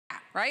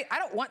right? I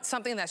don't want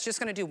something that's just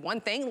gonna do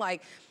one thing,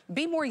 like,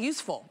 be more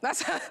useful.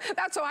 That's how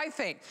I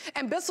think.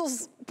 And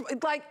Bissell's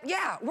like,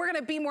 yeah, we're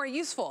gonna be more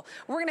useful.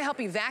 We're gonna help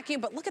you vacuum,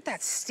 but look at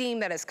that steam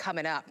that is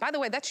coming up. By the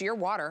way, that's your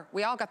water.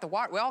 We all got the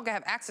water. We all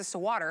have access to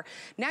water.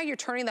 Now you're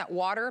turning that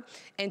water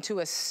into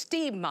a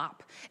steam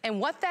mop.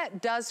 And what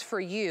that does for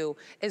you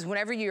is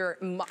whenever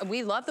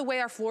we love the way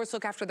our floors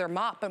look after their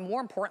mop, but more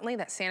importantly,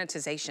 that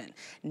sanitization.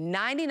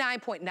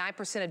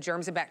 99.9% of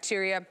germs and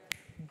bacteria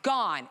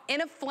gone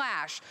in a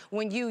flash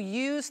when you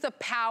use the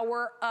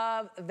power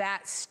of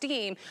that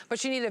steam.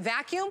 But you need a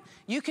vacuum,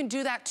 you can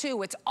do that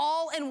too. It's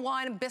all in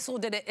one. Bissell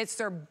did it. It's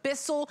their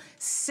Bissell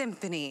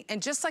Symphony.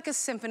 And just like a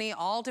symphony,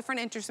 all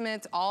different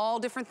instruments, all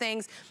different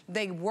things,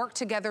 they work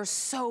together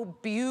so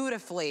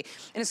beautifully.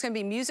 And it's gonna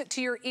be music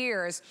to your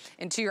ears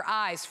and to your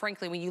eyes,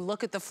 frankly, when you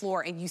look at the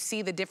floor and you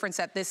see the difference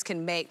that this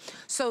can make.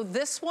 So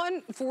this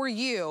one for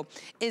you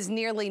is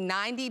nearly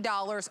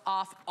 $90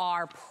 off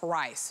our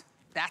price.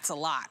 That's a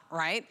lot,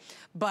 right?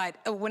 But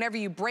whenever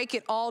you break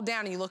it all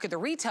down and you look at the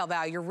retail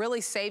value, you're really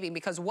saving,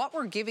 because what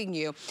we're giving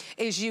you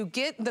is you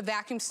get the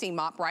vacuum steam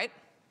mop, right?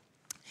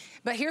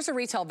 But here's the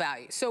retail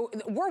value. So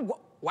we're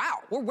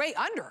way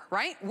under,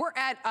 right? We're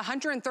at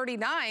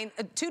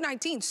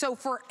 $139.219. So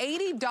for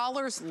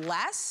 $80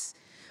 less,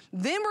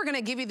 then we're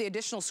gonna give you the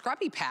additional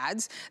scrubby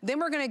pads. Then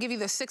we're gonna give you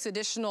the 6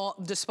 additional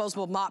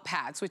disposable mop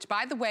pads, which,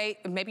 by the way,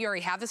 maybe you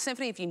already have the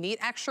Symphony. If you need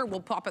extra, we'll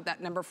pop up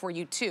that number for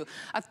you too.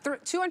 A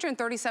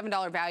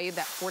 $237 value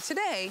that for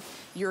today,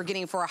 you're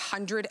getting for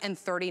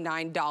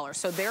 $139.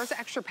 So there's the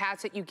extra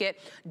pads that you get.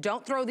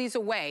 Don't throw these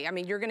away. I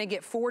mean, you're gonna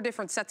get 4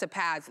 different sets of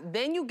pads.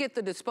 Then you get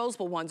the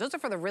disposable ones. Those are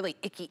for the really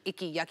icky,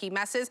 yucky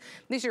messes.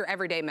 These are your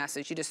everyday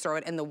messes. You just throw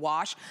it in the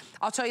wash.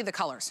 I'll tell you the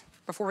colors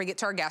before we get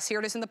to our guests. Here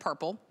it is in the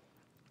purple.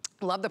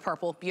 Love the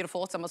purple,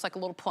 beautiful. It's almost like a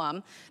little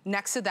plum.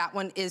 Next to that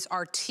one is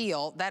our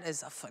teal. That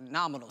is a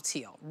phenomenal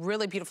teal,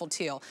 really beautiful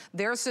teal.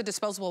 There's the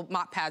disposable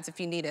mop pads if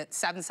you need it,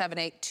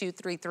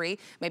 778-233.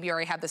 Maybe you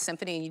already have the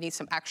Symphony and you need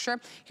some extra.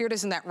 Here it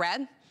is in that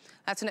red.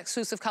 That's an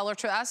exclusive color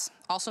to us.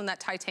 Also in that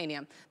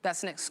titanium,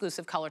 that's an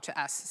exclusive color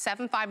to us.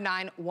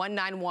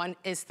 759191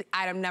 is the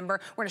item number.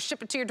 We're gonna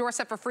ship it to your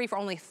doorstep for free for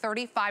only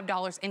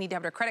 $35, any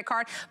debit or credit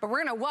card. But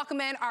we're gonna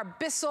welcome in our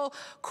Bissell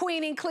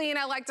Queen and Clean,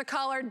 I like to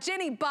call her,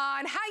 Jenny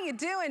Bond. How you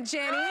doing,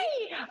 Jenny?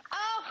 Hi.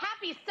 Oh,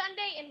 happy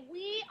Sunday, and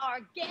we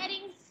are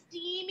getting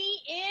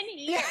steamy in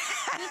here.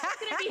 This is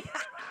gonna be...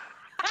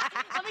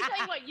 Let me tell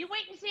you what, you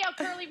wait and see how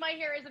curly my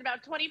hair is in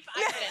about 25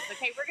 minutes,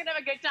 okay? We're gonna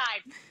have a good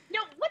time. No,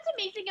 what's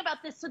amazing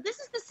about this, so this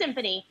is the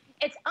Symphony.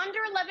 It's under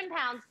 11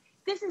 pounds.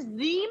 This is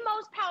the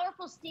most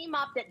powerful steam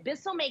mop that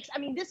Bissell makes. I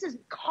mean, this is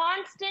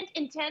constant,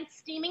 intense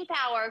steaming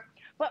power.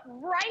 But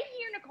right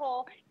here,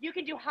 Nicole, you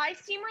can do high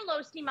steam or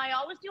low steam. I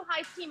always do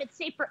high steam. It's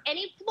safe for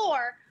any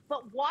floor.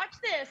 But watch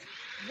this.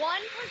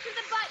 One push of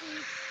the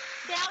button,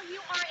 now you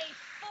are a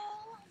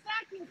full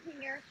vacuum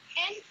cleaner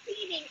and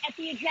steaming at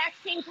the exact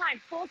same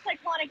time. Full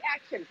cyclonic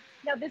action.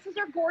 Now, this is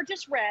our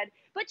gorgeous red.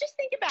 But just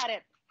think about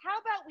it. How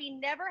about we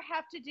never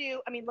have to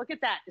do, I mean, look at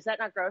that. Is that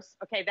not gross?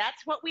 Okay,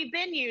 that's what we've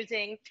been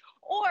using.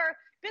 Or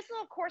Bissell,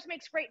 of course,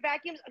 makes great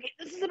vacuums. Okay,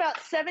 this is about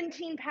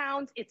 17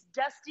 pounds. It's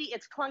dusty,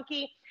 it's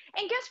clunky.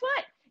 And guess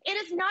what? It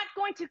is not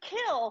going to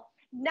kill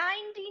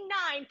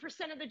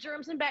 99% of the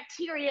germs and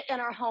bacteria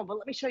in our home. But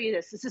let me show you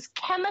this. This is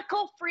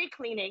chemical-free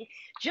cleaning,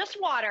 just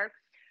water.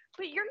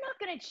 But you're not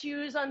going to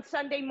choose on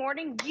Sunday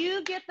morning.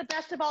 You get the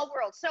best of all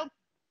worlds. So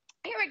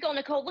here we go,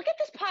 Nicole. Look at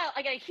this pile.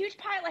 I got a huge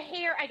pile of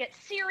hair. I got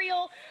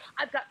cereal.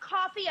 I've got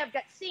coffee. I've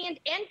got sand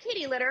and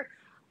kitty litter.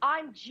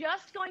 I'm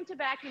just going to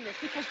vacuum this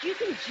because you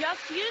can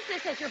just use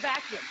this as your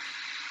vacuum.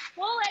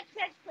 Full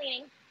edge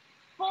cleaning,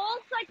 full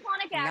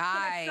cyclonic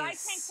action, dry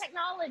tank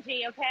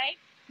technology, okay?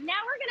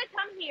 Now we're going to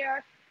come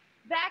here,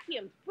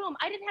 vacuum. Boom.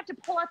 I didn't have to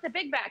pull out the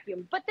big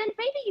vacuum. But then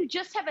maybe you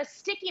just have a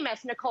sticky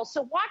mess, Nicole.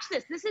 So watch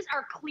this. This is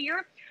our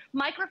clear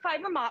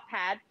microfiber mop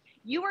pad.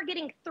 You are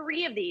getting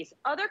 3 of these.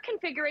 Other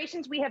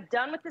configurations we have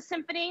done with the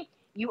Symphony,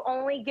 you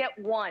only get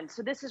 1.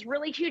 So this is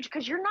really huge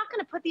because you're not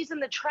going to put these in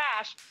the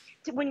trash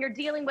when you're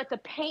dealing with the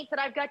paint that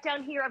I've got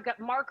down here. I've got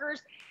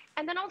markers.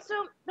 And then also,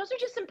 those are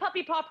just some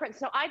puppy paw prints.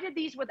 So I did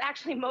these with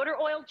actually motor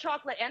oil,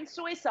 chocolate, and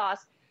soy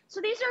sauce.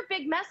 So these are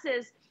big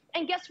messes.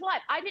 And guess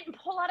what? I didn't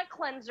pull out a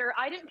cleanser.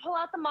 I didn't pull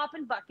out the mop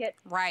and bucket.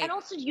 Right. And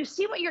also, you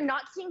see what you're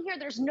not seeing here?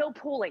 There's no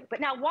pooling.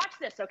 But now watch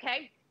this,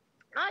 okay?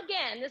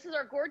 Again, this is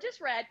our gorgeous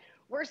red.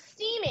 We're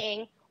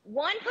steaming,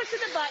 1 push of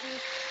the button.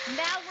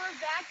 Now we're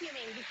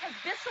vacuuming because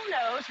Bissell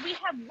knows we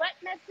have wet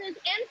messes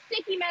and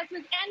sticky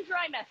messes and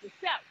dry messes.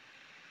 So,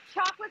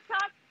 chocolate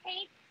sauce,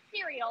 paint,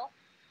 cereal,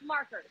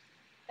 markers.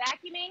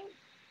 Vacuuming,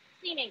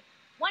 steaming.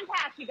 1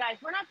 pass, you guys.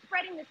 We're not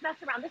spreading this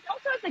mess around. This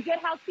also has a good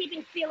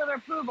housekeeping seal of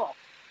approval.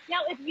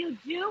 Now, if you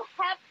do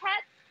have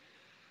pets,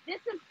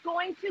 this is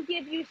going to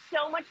give you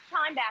so much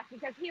time back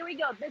because here we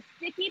go. The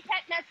sticky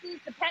pet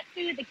messes, the pet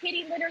food, the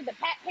kitty litter, the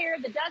pet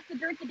hair, the dust, the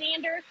dirt, the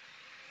dander.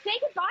 Say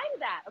goodbye to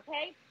that,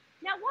 okay?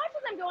 Now watch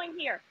as I'm going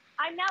here.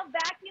 I'm now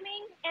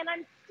vacuuming and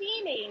I'm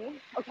steaming,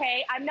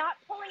 okay? I'm not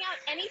pulling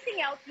out anything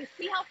else. You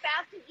see how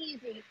fast and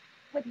easy.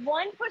 With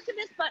 1 push of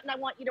this button, I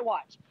want you to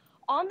watch.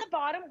 On the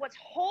bottom, what's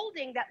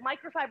holding that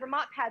microfiber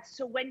mop pad,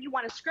 so when you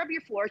want to scrub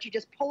your floors, you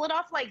just pull it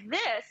off like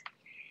this.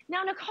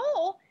 Now,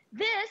 Nicole,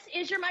 this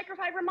is your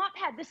microfiber mop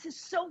pad. This is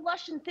so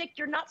lush and thick,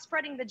 you're not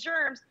spreading the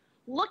germs.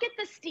 Look at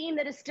the steam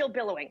that is still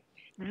billowing.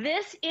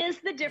 This is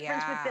the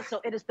difference with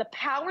Bissell. It is the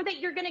power that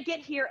you're gonna get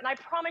here, and I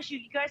promise you,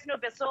 you guys know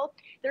Bissell,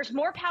 there's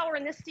more power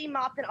in this steam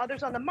mop than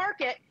others on the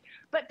market,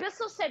 but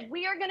Bissell said,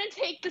 we are gonna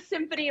take the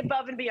Symphony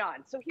above and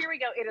beyond. So here we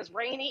go, it is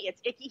rainy,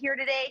 it's icky here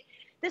today.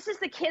 This is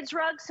the kids'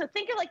 rug, so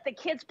think of like the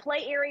kids'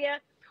 play area,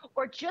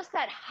 or just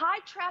that high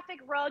traffic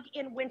rug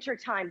in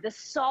wintertime, the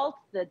salt,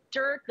 the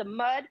dirt, the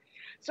mud.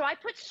 So I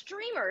put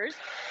streamers.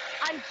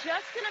 I'm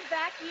just gonna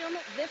vacuum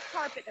this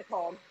carpet,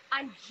 Nicole.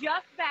 I'm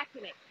just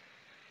vacuuming.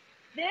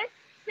 This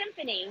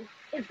Symphony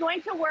is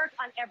going to work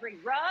on every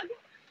rug,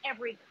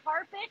 every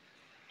carpet,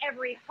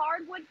 every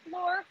hardwood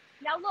floor.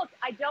 Now look,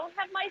 I don't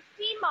have my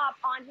steam mop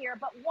on here,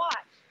 but watch.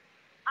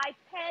 I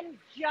can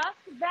just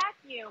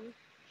vacuum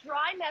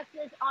dry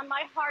messes on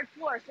my hard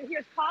floor. So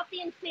here's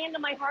coffee and sand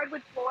on my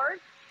hardwood floors.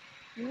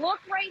 Look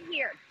right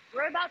here.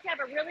 We're about to have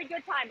a really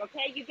good time,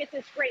 okay? You get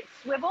this great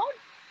swivel.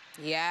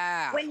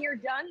 Yeah. When you're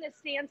done, this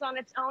stands on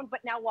its own,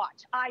 but now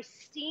watch. I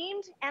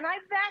steamed and I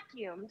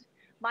vacuumed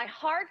my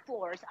hard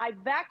floors. I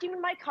vacuumed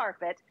my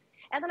carpet,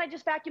 and then I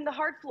just vacuumed the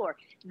hard floor.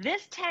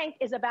 This tank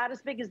is about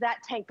as big as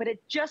that tank, but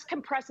it just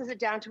compresses it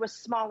down to a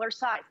smaller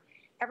size.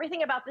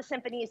 Everything about the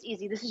Symphony is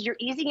easy. This is your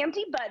easy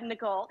empty button,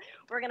 Nicole.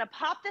 We're gonna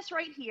pop this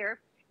right here.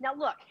 Now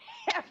look,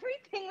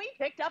 everything we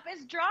picked up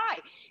is dry.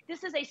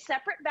 This is a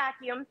separate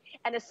vacuum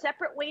and a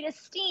separate way to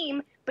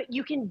steam, but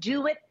you can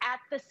do it at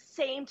the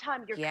same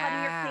time. You're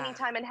cutting your cleaning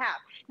time in half.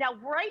 Now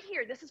right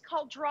here, this is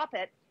called Drop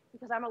It,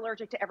 because I'm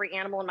allergic to every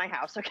animal in my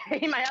house,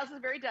 okay? My house is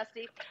very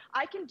dusty.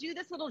 I can do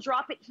this little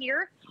Drop It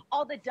here.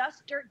 All the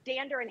dust, dirt,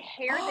 dander, and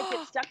hair that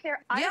gets stuck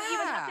there, I don't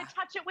even have to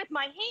touch it with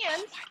my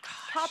hands.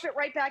 Pop it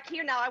right back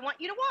here. Now I want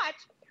you to watch.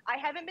 I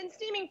haven't been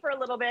steaming for a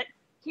little bit.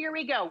 Here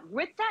we go.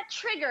 With that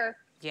trigger,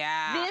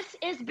 this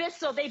is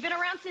Bissell. They've been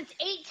around since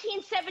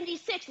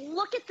 1876.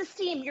 Look at the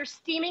steam. You're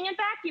steaming and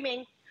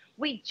vacuuming.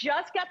 We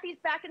just got these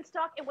back in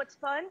stock, and what's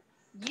fun?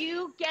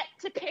 You get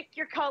to pick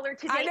your color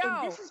today. I know.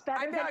 And this is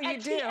better than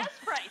XPS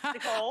price,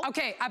 Nicole.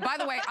 Okay, by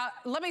the way,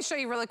 let me show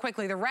you really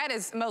quickly. The red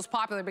is most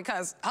popular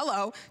because,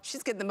 hello,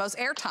 she's getting the most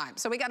airtime.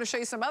 So we got to show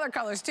you some other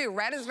colors too.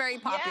 Red is very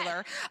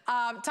popular.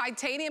 Yes.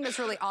 Titanium is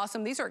really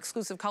awesome. These are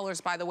exclusive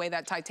colors, by the way,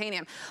 that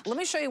titanium. Let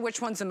me show you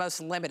which one's the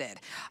most limited.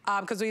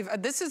 Because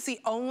this is the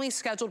only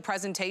scheduled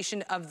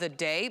presentation of the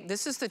day.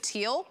 This is the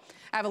teal.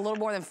 I have a little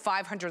more than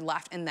 500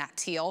 left in that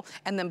teal,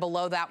 and then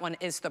below that one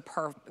is the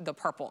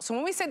purple. So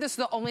when we say this is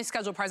the only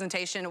scheduled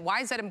presentation, why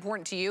is that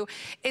important to you?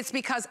 It's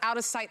because out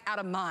of sight, out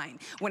of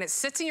mind. When it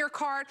sits in your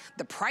cart,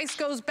 the price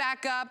goes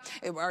back up,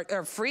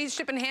 or free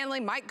shipping and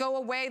handling might go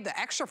away, the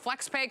extra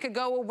flex pay could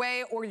go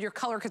away, or your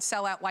color could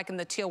sell out like in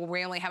the teal where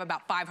we only have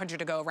about 500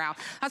 to go around.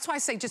 That's why I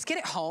say just get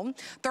it home.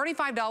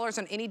 $35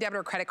 on any debit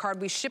or credit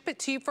card. We ship it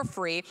to you for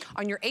free.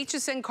 On your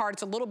HSN card,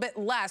 it's a little bit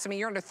less. I mean,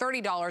 you're under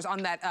 $30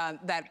 on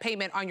that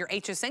payment on your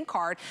HSN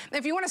card. And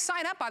if you want to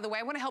sign up, by the way,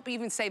 I want to help you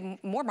even save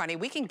more money.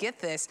 We can get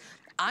this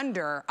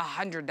under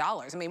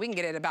 $100. I mean, we can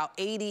get it about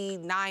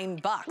 89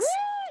 bucks. Woo,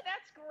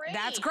 that's great.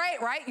 That's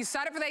great, right? You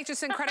sign up for the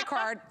HSN credit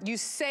card, you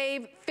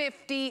save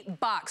 50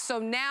 bucks. So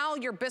now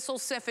your Bissell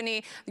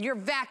Symphony, your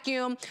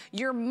vacuum,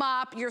 your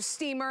mop, your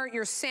steamer,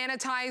 your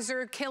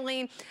sanitizer,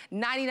 killing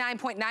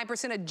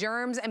 99.9% of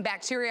germs and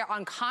bacteria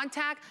on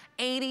contact,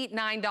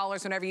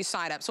 $89 whenever you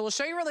sign up. So we'll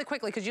show you really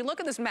quickly, because you look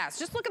at this mess.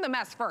 Just look at the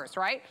mess first,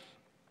 right?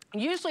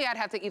 Usually I'd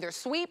have to either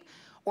sweep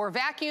or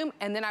vacuum,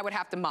 and then I would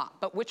have to mop.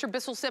 But with your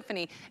Bissell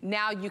Symphony,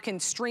 now you can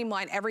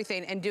streamline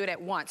everything and do it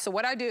at once. So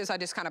what I do is I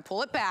just kind of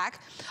pull it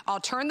back. I'll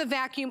turn the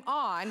vacuum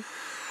on.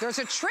 There's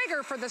a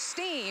trigger for the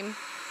steam,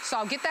 so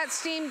I'll get that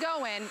steam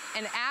going.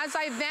 And as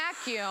I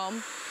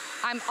vacuum,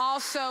 I'm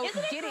also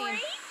getting,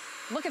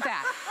 look at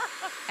that.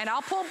 And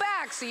I'll pull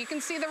back so you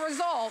can see the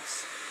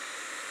results.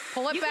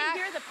 Pull it back. You can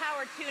hear the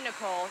power too,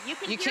 Nicole. You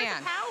can hear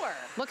the power.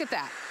 Look at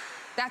that.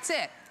 That's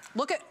it.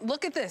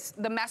 Look at this.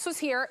 The mess was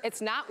here. It's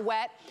not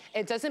wet.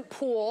 It doesn't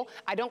pool.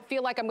 I don't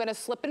feel like I'm gonna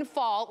slip and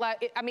fall.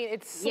 I mean,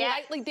 it's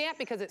slightly damp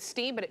because it's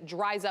steam, but it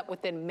dries up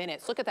within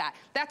minutes. Look at that.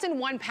 That's in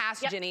one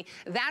pass, Jenny.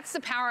 That's the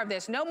power of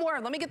this. No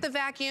more, let me get the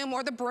vacuum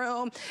or the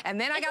broom, and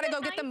then I gotta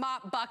go get the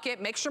mop bucket,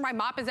 make sure my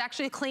mop is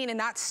actually clean and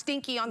not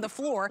stinky on the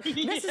floor.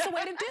 This is the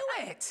way to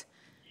do it.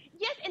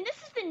 Yes, and this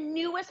is the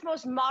newest,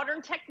 most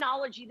modern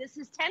technology. This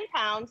is 10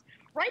 pounds.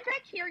 Right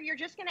back here, you're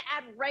just gonna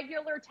add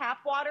regular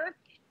tap water.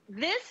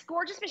 This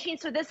gorgeous machine,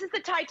 so this is the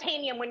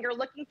titanium when you're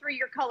looking through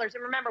your colors.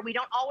 And remember, we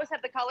don't always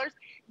have the colors.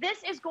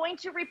 This is going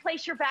to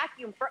replace your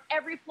vacuum for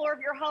every floor of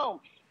your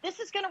home. This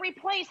is going to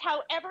replace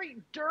however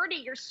dirty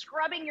you're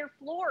scrubbing your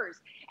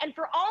floors. And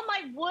for all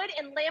my wood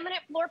and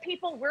laminate floor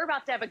people, we're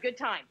about to have a good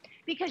time.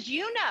 Because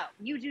you know,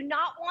 you do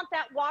not want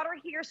that water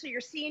here so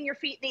you're seeing your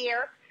feet in the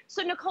air.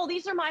 So Nicole,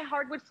 these are my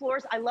hardwood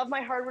floors. I love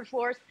my hardwood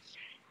floors.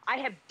 I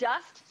have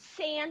dust,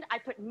 sand, I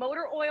put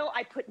motor oil,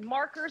 I put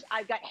markers,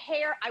 I've got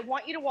hair. I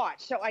want you to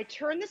watch. So I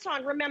turn this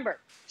on.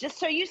 Remember, just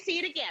so you see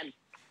it again,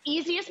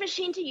 Easiest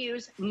machine to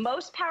use,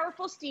 most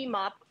powerful steam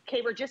mop.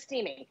 Okay, we're just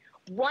steaming.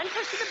 One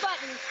push of the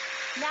button,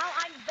 now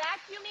I'm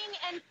vacuuming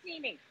and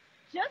steaming.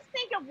 Just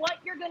think of what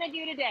you're gonna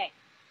do today.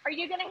 Are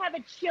you gonna have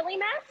a chili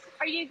mess?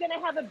 Are you gonna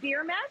have a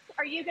beer mess?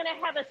 Are you gonna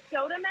have a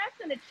soda mess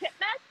and a chip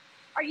mess?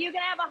 Are you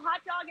gonna have a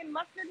hot dog and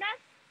mustard mess?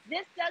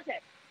 This does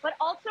it. But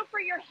also for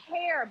your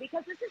hair,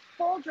 because this is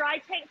full dry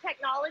tank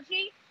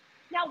technology.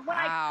 Now when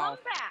I come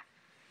back,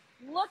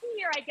 look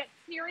here, I get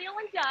cereal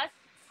and dust,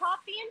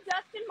 coffee and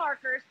dust and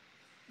markers.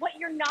 What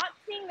you're not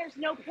seeing, there's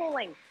no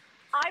pulling.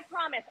 I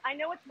promise, I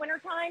know it's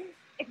wintertime.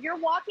 If you're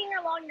walking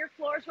along your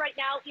floors right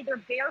now, either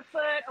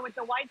barefoot or with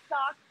the white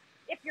socks,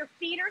 if your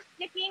feet are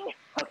sticking,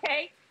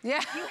 okay, you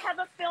have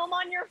a film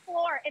on your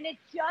floor, and it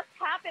just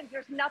happens.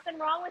 There's nothing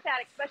wrong with that,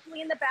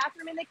 especially in the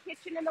bathroom, in the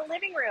kitchen, in the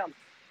living room.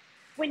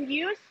 When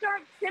you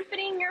start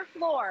symphonying your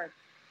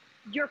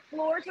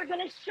floors are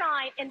going to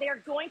shine, and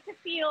they're going to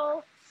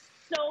feel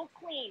so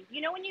clean. You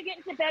know when you get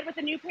into bed with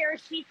a new pair of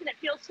sheets and it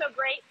feels so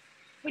great?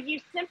 When you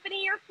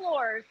symphony your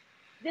floors,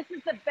 this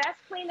is the best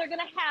clean they're going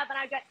to have, and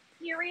I've got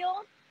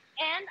cereal,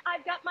 and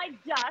I've got my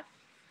dust.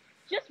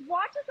 Just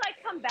watch as I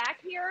come back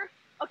here.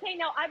 Okay,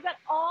 now I've got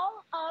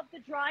all of the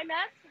dry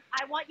mess.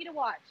 I want you to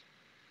watch.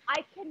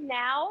 I can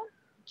now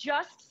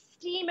just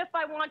steam if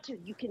I want to.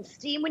 You can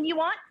steam when you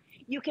want.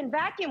 You can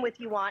vacuum if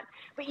you want,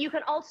 but you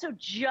can also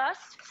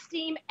just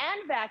steam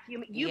and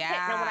vacuum. You pick.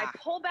 Now when I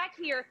pull back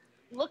here,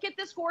 look at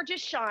this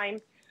gorgeous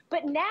shine.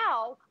 But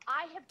now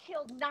I have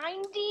killed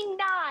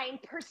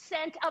 99%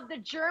 of the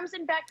germs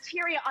and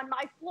bacteria on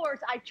my floors.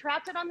 I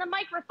trapped it on the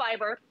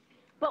microfiber.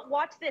 But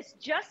watch this,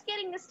 just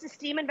getting this to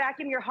steam and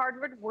vacuum your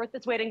hardwood worth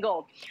its weight in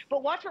gold.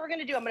 But watch what we're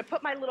gonna do. I'm gonna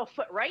put my little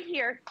foot right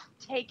here,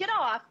 take it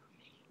off.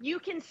 You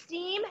can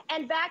steam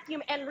and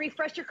vacuum and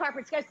refresh your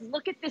carpets. Guys,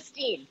 look at this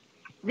steam.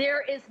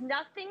 There is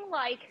nothing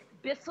like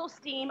Bissell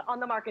steam on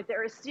the market.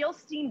 There is still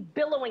steam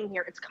billowing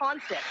here, it's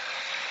constant.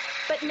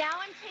 But now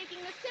I'm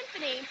taking the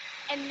Symphony,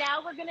 and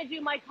now we're gonna do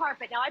my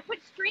carpet. Now I put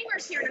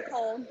streamers here,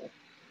 Nicole,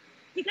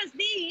 because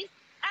these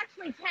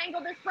actually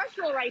tangle this brush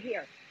roll right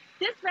here.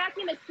 This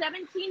vacuum is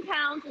 17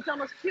 pounds. It's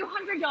almost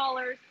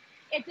 $200.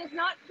 It does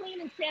not clean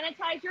and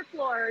sanitize your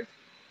floors.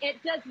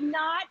 It does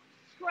not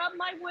scrub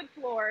my wood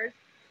floors.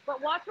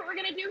 But watch what we're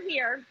going to do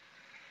here.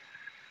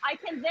 I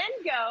can then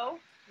go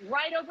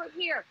right over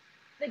here.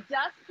 The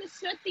dust, the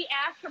soot, the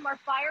ash from our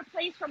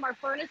fireplace, from our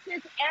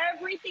furnaces,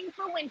 everything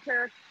for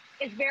winter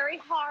is very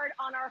hard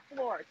on our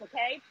floors,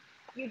 okay?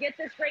 You get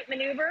this great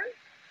maneuver.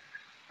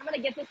 I'm going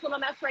to get this little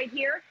mess right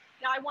here.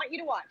 Now I want you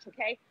to watch,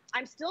 okay?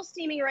 I'm still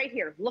steaming right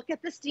here. Look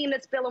at the steam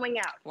that's billowing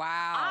out.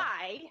 Wow.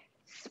 I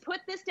put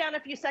this down a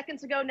few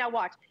seconds ago. Now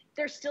watch.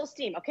 There's still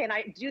steam, okay? And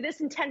I do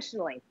this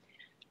intentionally.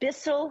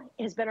 Bissell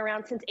has been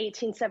around since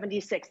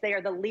 1876. They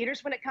are the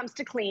leaders when it comes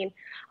to clean.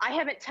 I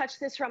haven't touched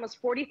this for almost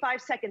 45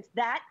 seconds.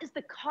 That is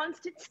the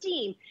constant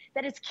steam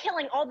that is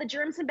killing all the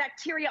germs and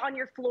bacteria on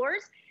your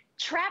floors.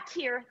 Trapped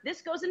here.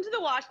 This goes into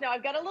the wash. Now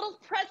I've got a little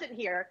present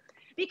here,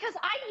 because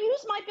I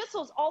use my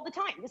Bissells all the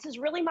time. This is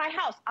really my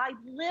house. I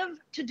live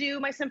to do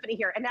my Symphony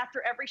here. And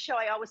after every show,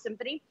 I always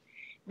Symphony.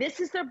 This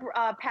is the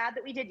pad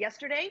that we did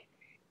yesterday.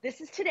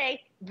 This is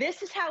today.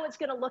 This is how it's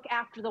gonna look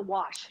after the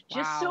wash.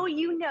 Wow. Just so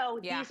you know,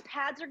 these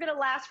pads are gonna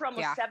last for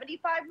almost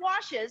 75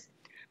 washes.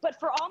 But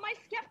for all my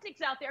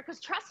skeptics out there, because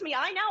trust me,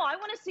 I know, I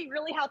wanna see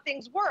really how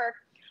things work.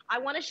 I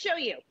wanna show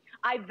you.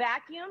 I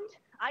vacuumed,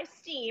 I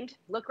steamed,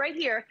 look right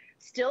here,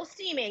 still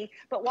steaming,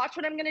 but watch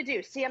what I'm gonna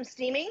do. See, I'm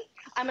steaming.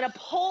 I'm gonna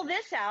pull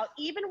this out,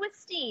 even with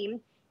steam,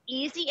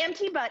 easy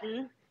empty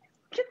button.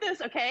 Look at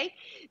this, okay?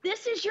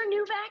 This is your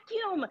new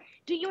vacuum.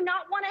 Do you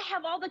not wanna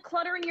have all the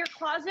clutter in your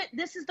closet?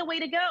 This is the way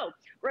to go.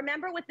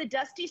 Remember with the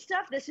dusty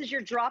stuff, this is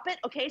your drop it,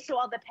 okay? So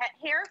all the pet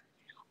hair.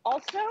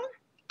 Also,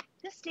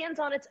 this stands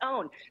on its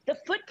own. The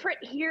footprint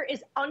here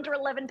is under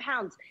 11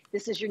 pounds.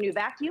 This is your new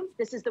vacuum.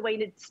 This is the way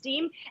to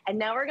steam. And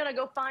now we're gonna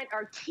go find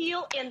our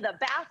teal in the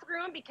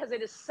bathroom, because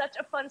it is such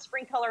a fun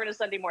spring color on a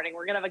Sunday morning.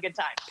 We're gonna have a good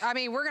time. I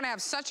mean, we're gonna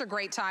have such a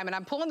great time, and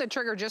I'm pulling the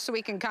trigger just so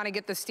we can kind of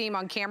get the steam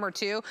on camera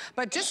too.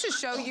 But just to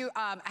show you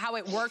how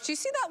it works, you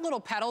see that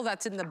little pedal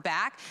that's in the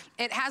back?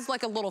 It has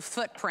like a little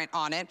footprint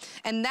on it.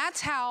 And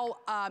that's how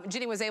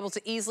Jenny was able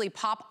to easily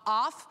pop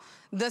off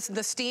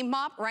the steam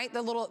mop, right?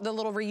 The little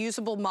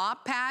reusable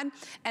mop pad,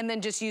 and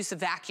then just use the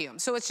vacuum.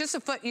 So it's just a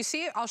foot, you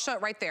see it? I'll show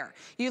it right there.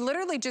 You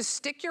literally just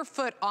stick your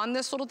foot on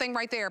this little thing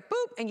right there,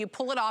 boop, and you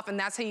pull it off, and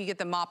that's how you get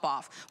the mop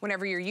off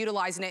whenever you're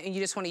utilizing it and you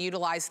just wanna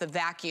utilize the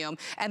vacuum.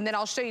 And then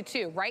I'll show you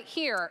too, right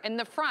here in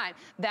the front,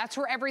 that's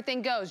where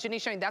everything goes.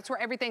 Jenny's showing, that's where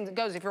everything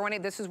goes. If you're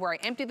wondering, this is where I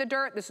empty the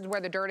dirt, this is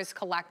where the dirt is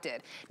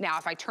collected. Now,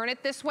 if I turn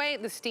it this way,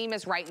 the steam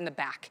is right in the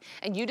back.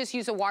 And you just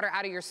use the water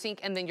out of your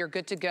sink, and then you're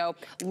good to go.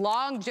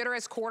 Long,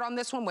 generous cord on this.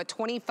 this one with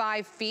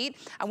 25 feet.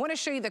 I wanna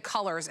show you the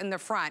colors in the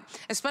front,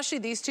 especially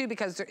these two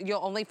because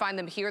you'll only find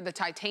them here, the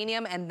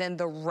titanium and then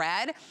the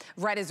red.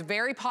 Red is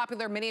very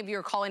popular. Many of you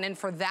are calling in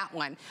for that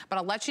one. But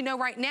I'll let you know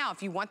right now,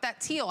 if you want that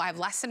teal, I have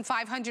less than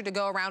 500 to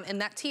go around in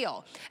that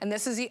teal. And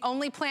this is the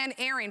only planned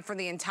airing for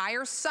the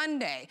entire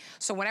Sunday.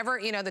 So whenever,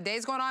 you know, the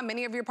day's going on,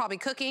 many of you are probably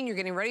cooking, you're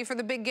getting ready for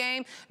the big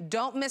game.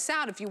 Don't miss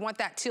out if you want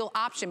that teal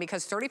option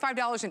because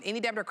 $35 in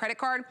any debit or credit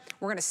card,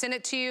 we're gonna send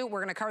it to you,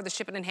 we're gonna cover the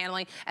shipping and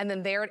handling, and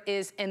then there it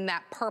is in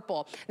that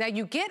purple. Now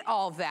you get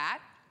all of that.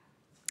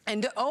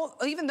 And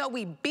even though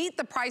we beat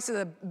the price of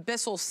the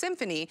Bissell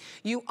Symphony,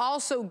 you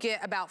also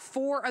get about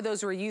 4 of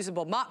those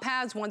reusable mop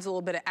pads. One's a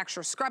little bit of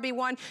extra scrubby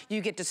one.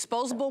 You get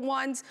disposable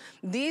ones.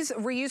 These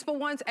reusable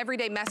ones,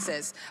 everyday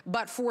messes.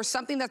 But for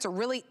something that's a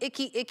really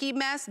icky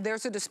mess,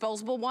 there's the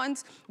disposable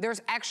ones.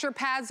 There's extra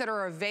pads that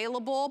are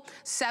available,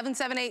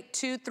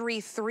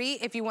 778233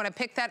 if you want to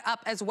pick that up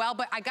as well.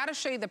 But I got to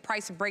show you the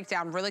price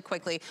breakdown really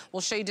quickly.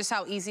 We'll show you just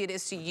how easy it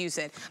is to use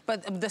it.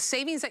 But the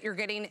savings that you're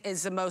getting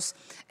is the most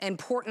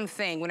important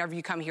thing whenever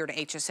you come here to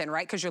HSN,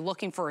 right? Because you're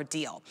looking for a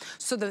deal.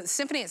 So the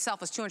Symphony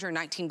itself is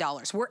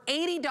 $219. We're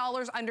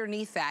 $80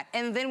 underneath that.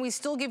 And then we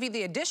still give you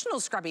the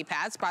additional scrubby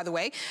pads, by the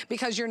way,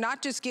 because you're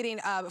not just getting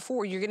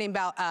 4, you're getting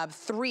about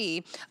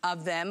 3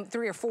 of them,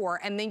 3 or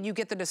 4, and then you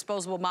get the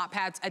disposable mop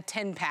pads, a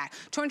 10-pack.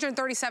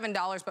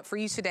 $237, but for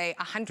you today,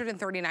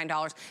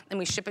 $139, and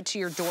we ship it to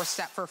your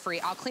doorstep for free.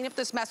 I'll clean up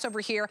this mess over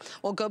here.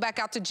 We'll go back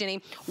out to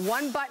Jenny.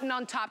 One button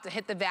on top to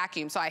hit the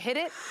vacuum. So I hit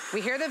it, we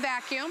hear the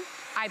vacuum,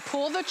 I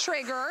pull the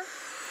trigger,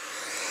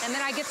 and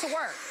then I get to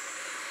work.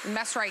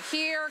 Mess right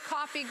here,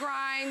 coffee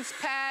grinds,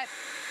 pet,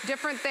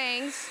 different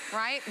things,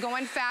 right?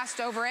 Going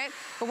fast over it.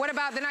 But what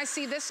about, then I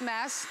see this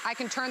mess, I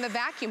can turn the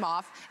vacuum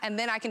off, and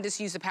then I can just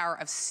use the power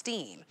of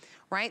steam,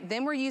 right?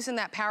 Then we're using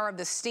that power of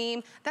the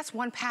steam. That's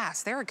one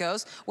pass, there it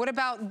goes. What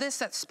about this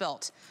that's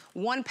spilt?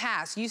 One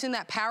pass, using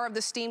that power of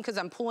the steam because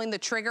I'm pulling the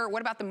trigger.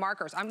 What about the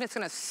markers? I'm just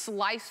gonna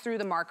slice through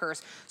the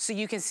markers so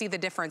you can see the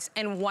difference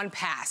in one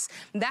pass.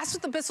 That's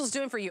what the Bissell's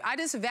doing for you. I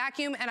just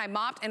vacuum and I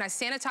mopped and I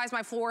sanitized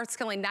my floor. It's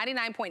killing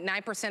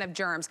 99.9% of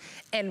germs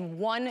in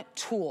one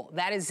tool.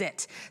 That is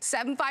it.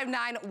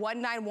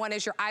 759191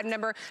 is your item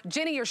number.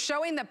 Jenny, you're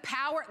showing the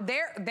power.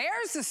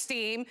 There's the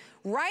steam,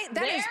 right?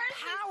 That is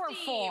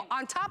powerful.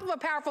 On top of a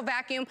powerful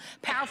vacuum,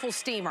 powerful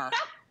steamer.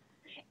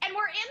 And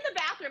we're in the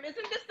bathroom.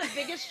 Isn't this the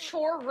biggest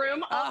chore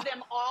room of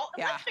them all?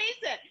 Yeah. Let's face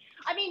it.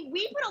 I mean,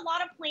 we put a lot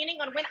of planning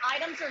on when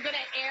items are going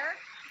to air.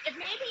 If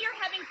maybe you're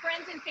having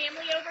friends and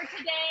family over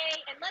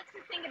today, and let's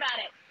just think about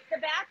it. The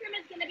bathroom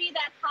is going to be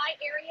that high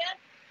area.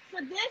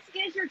 So this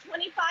is your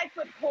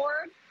 25-foot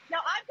cord.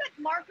 Now, I've got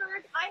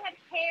markers. I have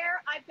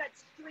hair. I've got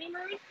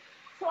streamers.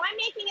 So I'm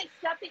making it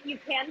stuff that you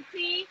can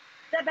see.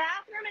 The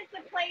bathroom is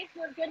the place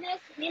where,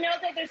 goodness, you know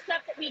that there's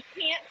stuff that we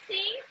can't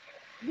see.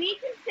 We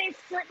can say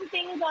certain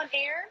things on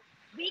air.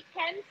 We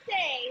can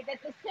say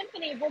that the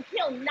Symphony will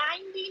kill 99%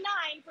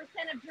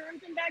 of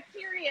germs and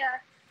bacteria,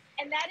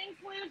 and that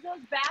includes those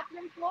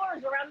bathroom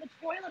floors, around the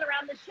toilet,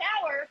 around the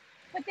shower.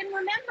 But then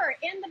remember,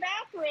 in the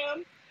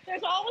bathroom,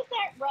 there's always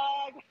that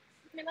rug.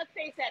 I mean, let's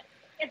face it,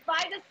 it's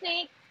by the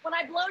sink. When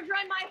I blow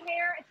dry my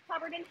hair, it's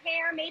covered in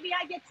hair. Maybe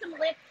I get some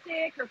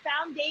lipstick or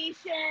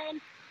foundation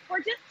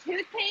or just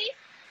toothpaste.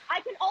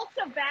 I can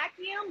also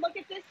vacuum. Look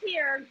at this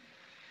here.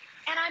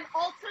 And I'm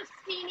also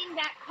steaming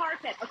that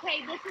carpet,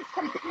 okay? This is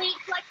complete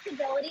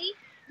flexibility.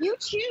 You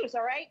choose,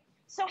 all right?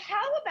 So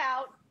how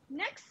about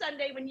next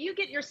Sunday when you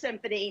get your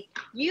Symphony,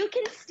 you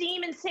can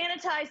steam and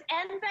sanitize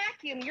and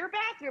vacuum your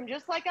bathroom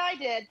just like I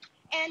did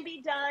and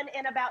be done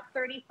in about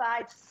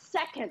 35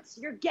 seconds.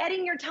 You're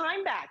getting your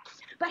time back.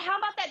 But how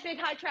about that big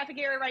high traffic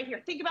area right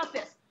here? Think about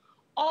this.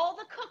 All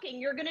the cooking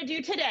you're gonna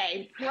do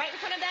today, right in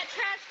front of that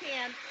trash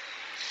can,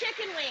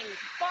 chicken wings,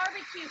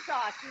 barbecue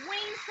sauce,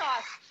 wing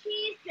sauce,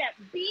 cheese dip,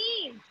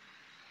 beans,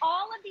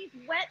 all of these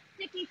wet,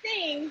 sticky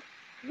things,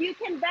 you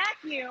can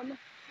vacuum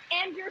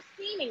and you're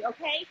steaming,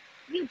 okay?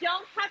 You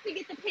don't have to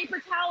get the paper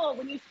towel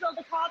when you spill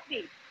the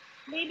coffee.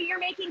 Maybe you're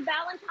making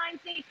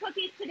Valentine's Day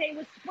cookies today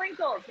with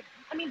sprinkles.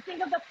 I mean,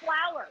 think of the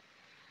flour.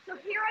 So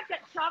here I've got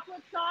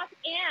chocolate sauce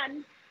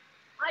and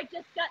I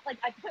just got, like,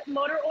 I put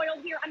motor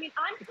oil here. I mean,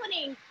 I'm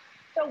putting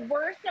the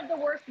worst of the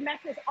worst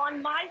messes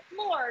on my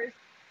floors.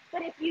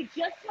 But if you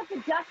just have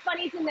the dust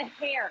bunnies in the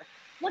hair,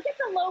 look at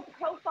the low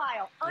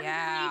profile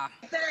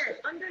underneath the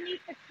bed, underneath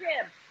the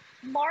crib,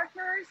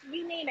 markers,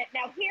 you name it.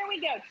 Now, here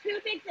we go. 2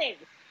 big things.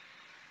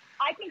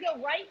 I can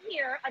go right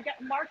here. I've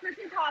got markers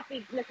and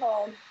coffee,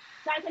 Nicole.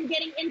 Guys, I'm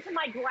getting into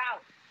my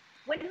grout.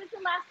 When was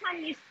the last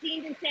time you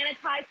steamed and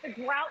sanitized the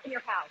grout in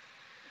your house?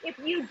 If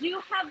you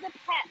do have the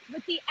pets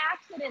with the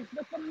accidents,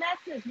 with the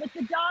messes, with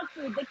the dog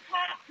food, the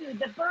cat food,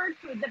 the bird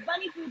food, the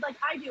bunny food like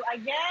I do, I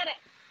get it.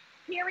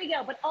 Here we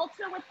go, but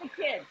also with the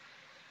kids.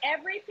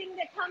 Everything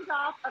that comes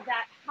off of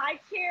that high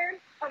chair,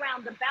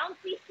 around the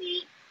bouncy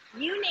seat,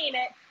 you name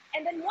it.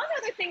 And then one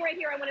other thing right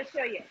here I want to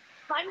show you.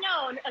 I'm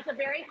known as a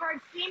very hard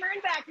steamer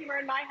and vacuumer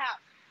in my house.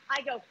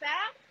 I go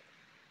fast,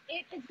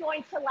 it is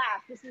going to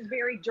last. This is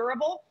very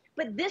durable.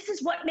 But this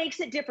is what makes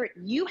it different.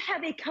 You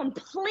have a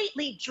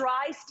completely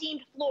dry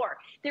steamed floor.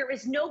 There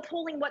is no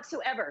pooling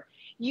whatsoever.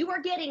 You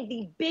are getting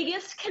the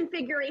biggest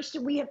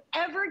configuration we have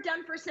ever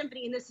done for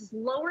Symphony, and this is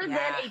lower than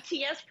a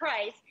TS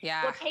price.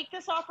 We'll take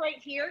this off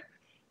right here.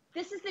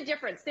 This is the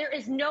difference. There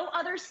is no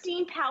other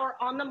steam power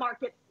on the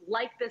market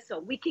like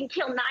Bissell. We can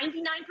kill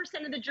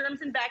 99% of the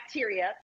germs and bacteria.